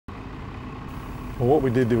Well, what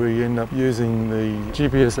we did, we end up using the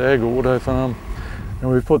gpsAg AutoFarm,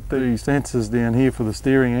 and we put the sensors down here for the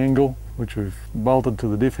steering angle, which we've bolted to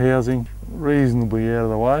the diff housing reasonably out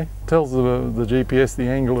of the way. It tells the GPS the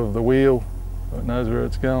angle of the wheel, so it knows where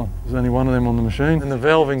it's going. There's only one of them on the machine. And the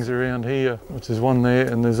valving's around here, which is one there,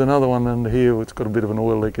 and there's another one under here which got a bit of an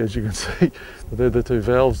oil leak, as you can see. But they're the two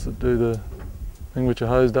valves that do the thing, which are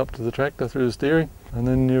hosed up to the tractor through the steering. And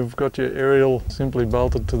then you've got your aerial simply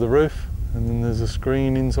bolted to the roof, and then there's a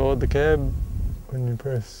screen inside the cab. When you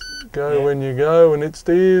press go, when you go, and it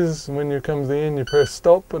steers, and when you come to the end you press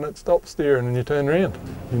stop and it stops steering and you turn around.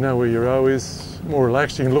 You know where your row is, more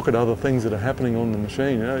relaxed. You can look at other things that are happening on the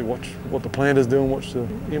machine, you know, watch what the planter's doing, watch the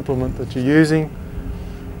implement that you're using,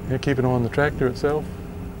 you know, keep an eye on the tractor itself,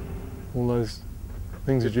 all those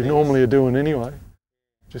things that you normally are doing anyway.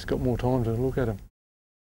 Just got more time to look at them.